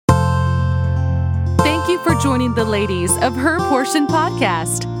you for joining the ladies of Her Portion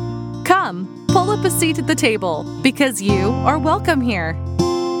Podcast. Come, pull up a seat at the table because you are welcome here.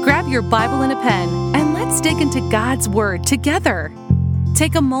 Grab your Bible and a pen and let's dig into God's Word together.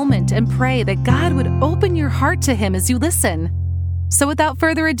 Take a moment and pray that God would open your heart to Him as you listen. So without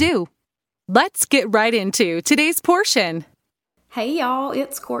further ado, let's get right into today's portion. Hey y'all,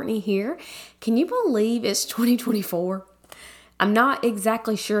 it's Courtney here. Can you believe it's 2024? I'm not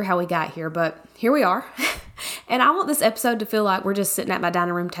exactly sure how we got here, but here we are. And I want this episode to feel like we're just sitting at my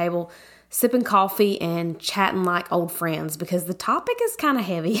dining room table, sipping coffee and chatting like old friends because the topic is kind of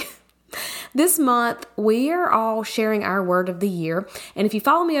heavy. This month, we are all sharing our word of the year. And if you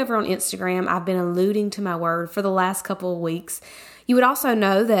follow me over on Instagram, I've been alluding to my word for the last couple of weeks. You would also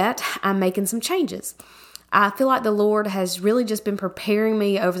know that I'm making some changes. I feel like the Lord has really just been preparing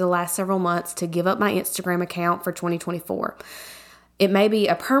me over the last several months to give up my Instagram account for 2024. It may be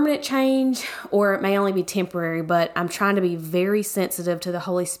a permanent change or it may only be temporary, but I'm trying to be very sensitive to the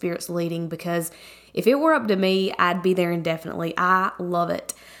Holy Spirit's leading because if it were up to me, I'd be there indefinitely. I love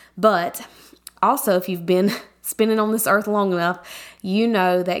it. But also, if you've been spinning on this earth long enough, you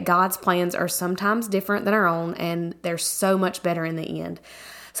know that God's plans are sometimes different than our own and they're so much better in the end.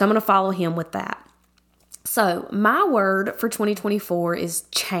 So I'm going to follow Him with that. So my word for 2024 is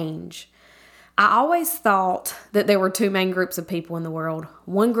change. I always thought that there were two main groups of people in the world.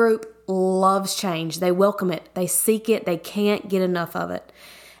 One group loves change. They welcome it. They seek it. They can't get enough of it.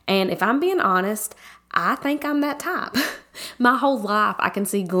 And if I'm being honest, I think I'm that type. My whole life, I can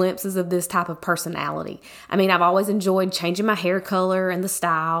see glimpses of this type of personality. I mean, I've always enjoyed changing my hair color and the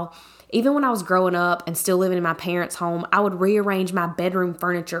style. Even when I was growing up and still living in my parents' home, I would rearrange my bedroom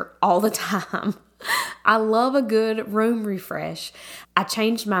furniture all the time. I love a good room refresh. I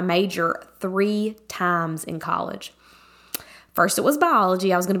changed my major 3 times in college. First, it was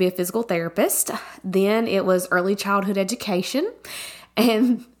biology. I was going to be a physical therapist. Then it was early childhood education.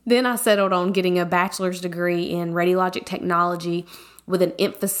 And then I settled on getting a bachelor's degree in radiologic technology with an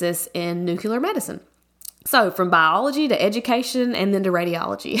emphasis in nuclear medicine. So from biology to education and then to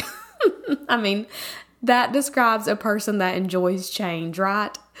radiology. I mean, that describes a person that enjoys change,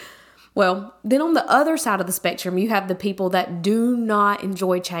 right? Well, then on the other side of the spectrum, you have the people that do not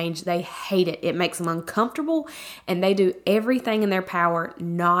enjoy change. They hate it. It makes them uncomfortable, and they do everything in their power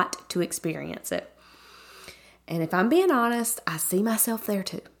not to experience it. And if I'm being honest, I see myself there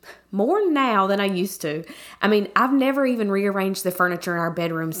too. More now than I used to. I mean, I've never even rearranged the furniture in our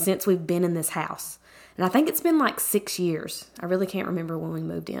bedroom since we've been in this house. And I think it's been like 6 years. I really can't remember when we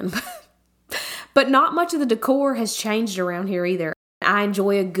moved in. But not much of the decor has changed around here either. I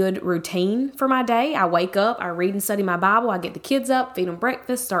enjoy a good routine for my day. I wake up, I read and study my Bible, I get the kids up, feed them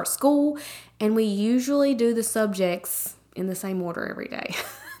breakfast, start school, and we usually do the subjects in the same order every day.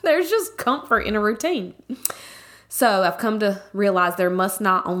 There's just comfort in a routine. So I've come to realize there must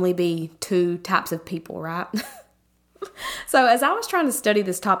not only be 2 types of people, right? So as I was trying to study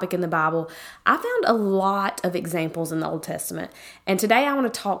this topic in the Bible, I found a lot of examples in the Old Testament. And today I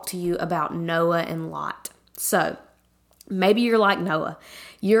want to talk to you about Noah and Lot. So maybe you're like Noah.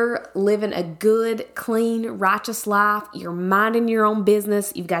 You're living a good, clean, righteous life. You're minding your own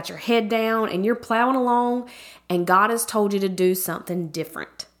business. You've got your head down and you're plowing along. And God has told you to do something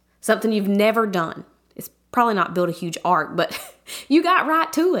different. Something you've never done. It's probably not build a huge ark, but you got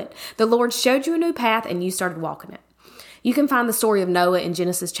right to it. The Lord showed you a new path and you started walking it. You can find the story of Noah in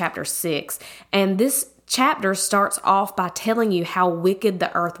Genesis chapter 6. And this chapter starts off by telling you how wicked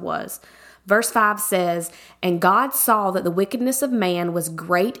the earth was. Verse 5 says, "And God saw that the wickedness of man was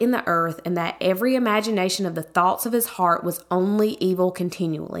great in the earth, and that every imagination of the thoughts of his heart was only evil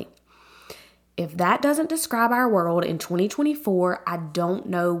continually." If that doesn't describe our world in 2024, I don't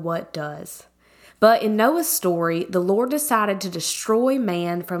know what does. But in Noah's story, the Lord decided to destroy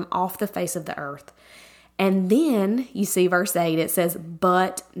man from off the face of the earth. And then you see verse 8, it says,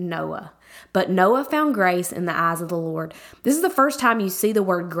 "But Noah." But Noah found grace in the eyes of the Lord. This is the first time you see the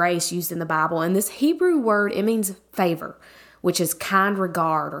word grace used in the Bible. And this Hebrew word, it means favor, which is kind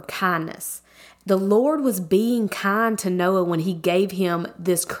regard or kindness. The Lord was being kind to Noah when He gave him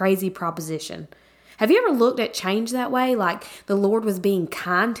this crazy proposition. Have you ever looked at change that way? Like the Lord was being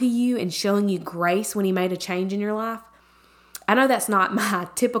kind to you and showing you grace when He made a change in your life? I know that's not my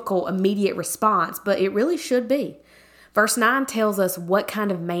typical immediate response, but it really should be. Verse 9 tells us what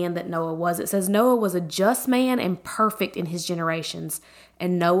kind of man that Noah was. It says Noah was a just man and perfect in his generations,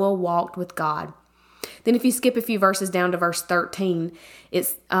 and Noah walked with God. Then if you skip a few verses down to verse 13,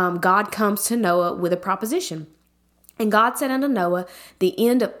 it's God comes to Noah with a proposition. And God said unto Noah, the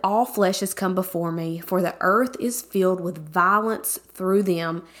end of all flesh is come before me, for the earth is filled with violence through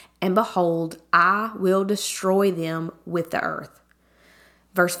them, and behold, I will destroy them with the earth.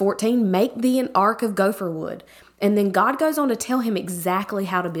 Verse 14, make thee an ark of gopher wood. And then God goes on to tell him exactly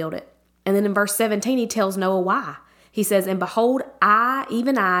how to build it. And then in verse 17, he tells Noah why. He says, and behold, I,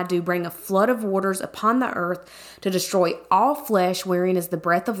 even I, do bring a flood of waters upon the earth to destroy all flesh wherein is the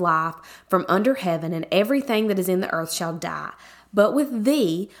breath of life from under heaven, and everything that is in the earth shall die. But with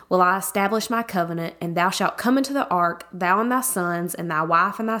thee will I establish my covenant, and thou shalt come into the ark, thou and thy sons, and thy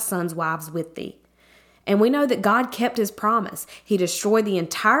wife and thy sons' wives with thee. And we know that God kept his promise. He destroyed the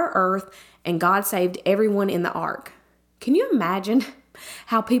entire earth, and God saved everyone in the ark. Can you imagine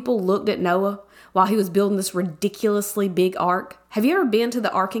how people looked at Noah while he was building this ridiculously big ark? Have you ever been to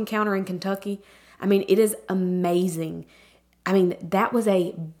the Ark Encounter in Kentucky? I mean, it is amazing. I mean, that was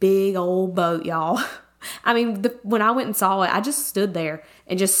a big old boat, y'all. I mean, when I went and saw it, I just stood there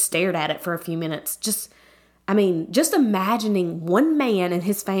and just stared at it for a few minutes. Just imagining one man and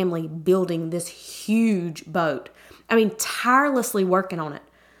his family building this huge boat. I mean, tirelessly working on it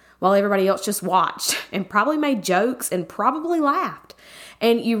while everybody else just watched and probably made jokes and probably laughed.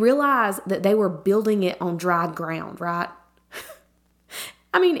 And you realize that they were building it on dry ground, right?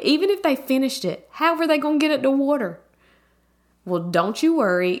 I mean, even if they finished it, how were they going to get it to water? Well, don't you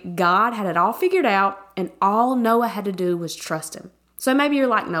worry. God had it all figured out, and all Noah had to do was trust him. So maybe you're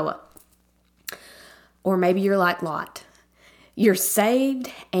like Noah. Or maybe you're like Lot. You're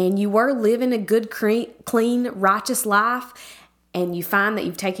saved, and you were living a good, clean, righteous life, and you find that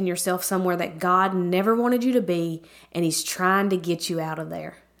you've taken yourself somewhere that God never wanted you to be, and he's trying to get you out of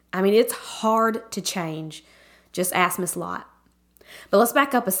there. I mean, it's hard to change. Just ask Miss Lot. But let's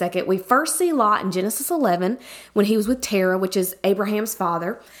back up a second. We first see Lot in Genesis 11 when he was with Terah, which is Abraham's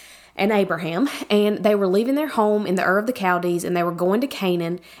father, and Abraham, and they were leaving their home in the Ur of the Chaldees, and they were going to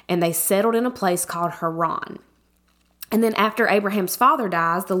Canaan, and they settled in a place called Haran. And then after Abraham's father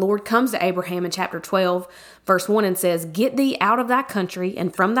dies, the Lord comes to Abraham in chapter 12, verse 1, and says, get thee out of thy country,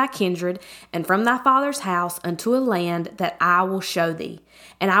 and from thy kindred, and from thy father's house, unto a land that I will show thee.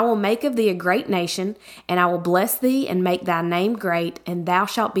 And I will make of thee a great nation, and I will bless thee, and make thy name great, and thou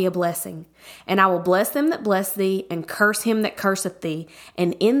shalt be a blessing. And I will bless them that bless thee, and curse him that curseth thee,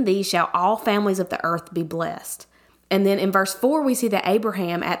 and in thee shall all families of the earth be blessed. And then in verse 4, we see that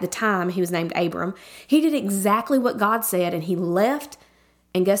Abraham, at the time, he was named Abram, he did exactly what God said, and he left,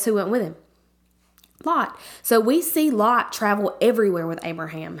 and guess who went with him? Lot. So we see Lot travel everywhere with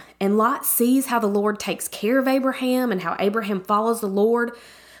Abraham, and Lot sees how the Lord takes care of Abraham and how Abraham follows the Lord.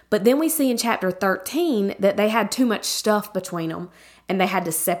 But then we see in chapter 13 that they had too much stuff between them, and they had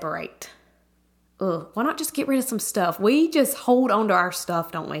to separate. Why not just get rid of some stuff? We just hold on to our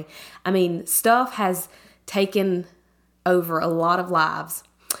stuff, don't we? I mean, stuff has taken over a lot of lives.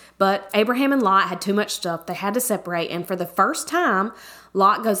 But Abraham and Lot had too much stuff. They had to separate. And for the first time,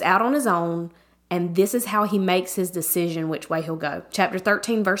 Lot goes out on his own. And this is how he makes his decision which way he'll go. Chapter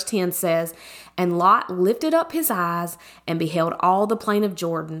 13, verse 10 says, and Lot lifted up his eyes and beheld all the plain of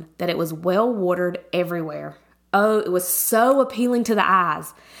Jordan, that it was well watered everywhere. Oh, it was so appealing to the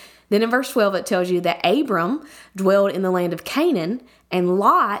eyes. Then in verse 12, it tells you that Abram dwelled in the land of Canaan, and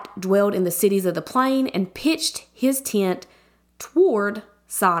Lot dwelled in the cities of the plain and pitched his tent toward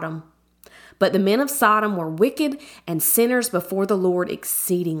Sodom. But the men of Sodom were wicked and sinners before the Lord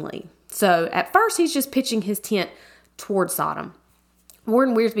exceedingly. So at first, he's just pitching his tent toward Sodom.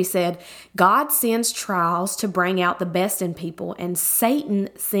 Warren Wiersbe said, God sends trials to bring out the best in people, and Satan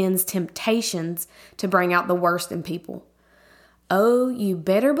sends temptations to bring out the worst in people. Oh, you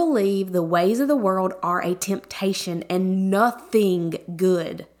better believe the ways of the world are a temptation, and nothing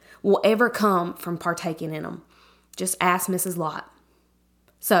good will ever come from partaking in them. Just ask Mrs. Lot.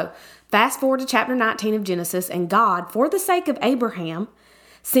 So, fast forward to chapter 19 of Genesis, and God, for the sake of Abraham,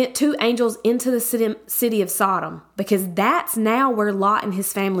 sent 2 angels into the city of Sodom, because that's now where Lot and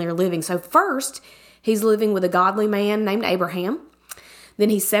his family are living. So first, he's living with a godly man named Abraham. Then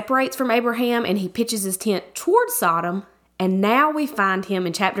he separates from Abraham, and he pitches his tent toward Sodom. And now we find him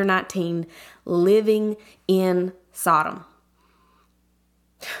in chapter 19 living in Sodom.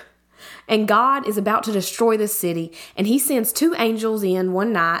 And God is about to destroy this city, and he sends 2 angels in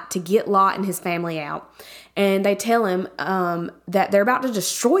one night to get Lot and his family out. And they tell him that they're about to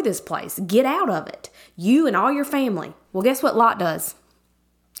destroy this place. Get out of it, you and all your family. Well, guess what Lot does?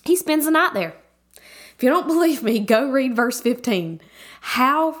 He spends the night there. If you don't believe me, go read verse 15.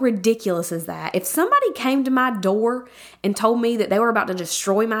 How ridiculous is that? If somebody came to my door and told me that they were about to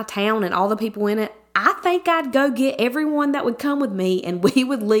destroy my town and all the people in it, I think I'd go get everyone that would come with me, and we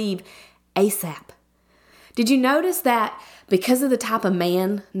would leave ASAP. Did you notice that because of the type of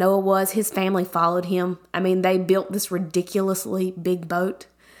man Noah was, his family followed him? I mean, they built this ridiculously big boat.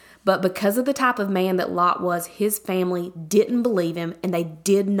 But because of the type of man that Lot was, his family didn't believe him and they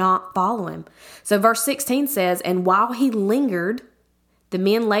did not follow him. So verse 16 says, "And while he lingered, the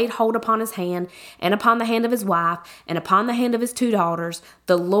men laid hold upon his hand and upon the hand of his wife and upon the hand of his 2 daughters,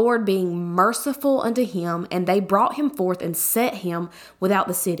 the Lord being merciful unto him, and they brought him forth and set him without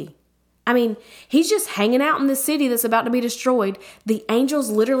the city." I mean, he's just hanging out in this city that's about to be destroyed. The angels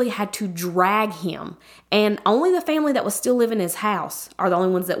literally had to drag him, and only the family that was still living in his house are the only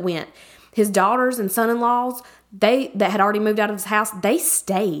ones that went. His daughters and son-in-laws, that had already moved out of his house, they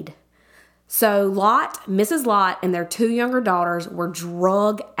stayed. So Lot, Mrs. Lot, and their 2 younger daughters were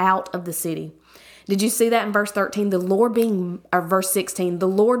dragged out of the city. Did you see that in verse 13? Verse 16, the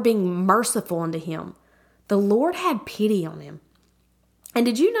Lord being merciful unto him. The Lord had pity on him. And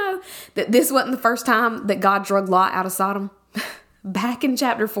did you know that this wasn't the first time that God dragged Lot out of Sodom? Back in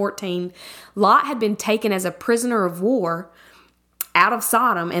chapter 14, Lot had been taken as a prisoner of war out of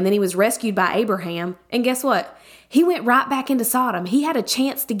Sodom, and then he was rescued by Abraham. And guess what? He went right back into Sodom. He had a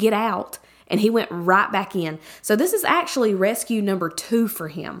chance to get out, and he went right back in. So this is actually rescue number 2 for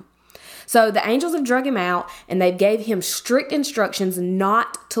him. So the angels have dragged him out, and they gave him strict instructions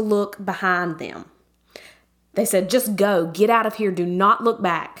not to look behind them. They said, just go, get out of here, do not look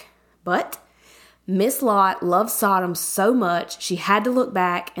back. But Miss Lot loved Sodom so much, she had to look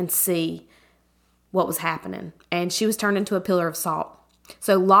back and see what was happening. And she was turned into a pillar of salt.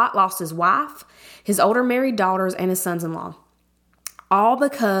 So Lot lost his wife, his older married daughters, and his sons-in-law. All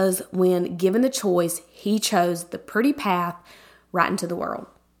because when given the choice, he chose the pretty path right into the world.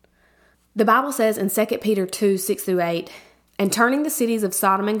 The Bible says in 2 Peter 2, 6-8, "And turning the cities of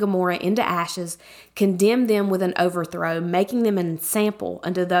Sodom and Gomorrah into ashes, condemned them with an overthrow, making them an ensample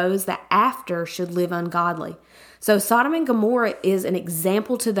unto those that after should live ungodly." So Sodom and Gomorrah is an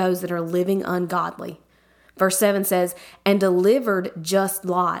example to those that are living ungodly. Verse 7 says, "And delivered just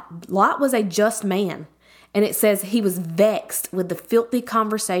Lot." Lot was a just man. And it says he was vexed with the filthy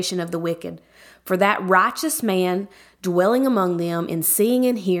conversation of the wicked. For that righteous man dwelling among them in seeing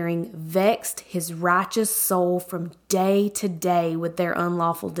and hearing vexed his righteous soul from day to day with their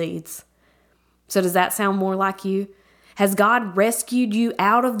unlawful deeds. So does that sound more like you? Has God rescued you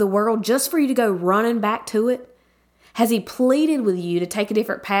out of the world just for you to go running back to it? Has he pleaded with you to take a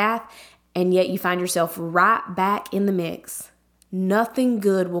different path, and yet you find yourself right back in the mix? Nothing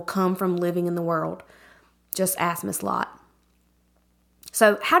good will come from living in the world. Just ask Miss Lot.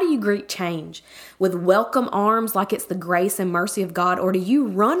 So how do you greet change? With welcome arms like it's the grace and mercy of God, or do you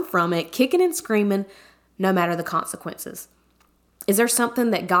run from it, kicking and screaming, no matter the consequences? Is there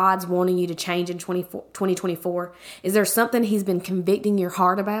something that God's wanting you to change in 2024? Is there something he's been convicting your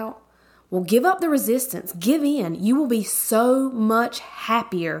heart about? Well, give up the resistance. Give in. You will be so much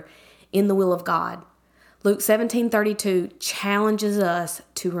happier in the will of God. Luke 17:32 challenges us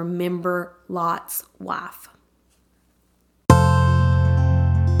to remember Lot's wife.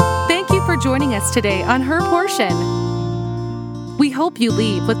 Thank you for joining us today on Her Portion. We hope you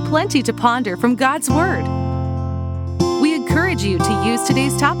leave with plenty to ponder from God's Word. We encourage you to use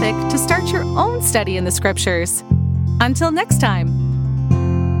today's topic to start your own study in the Scriptures. Until next time.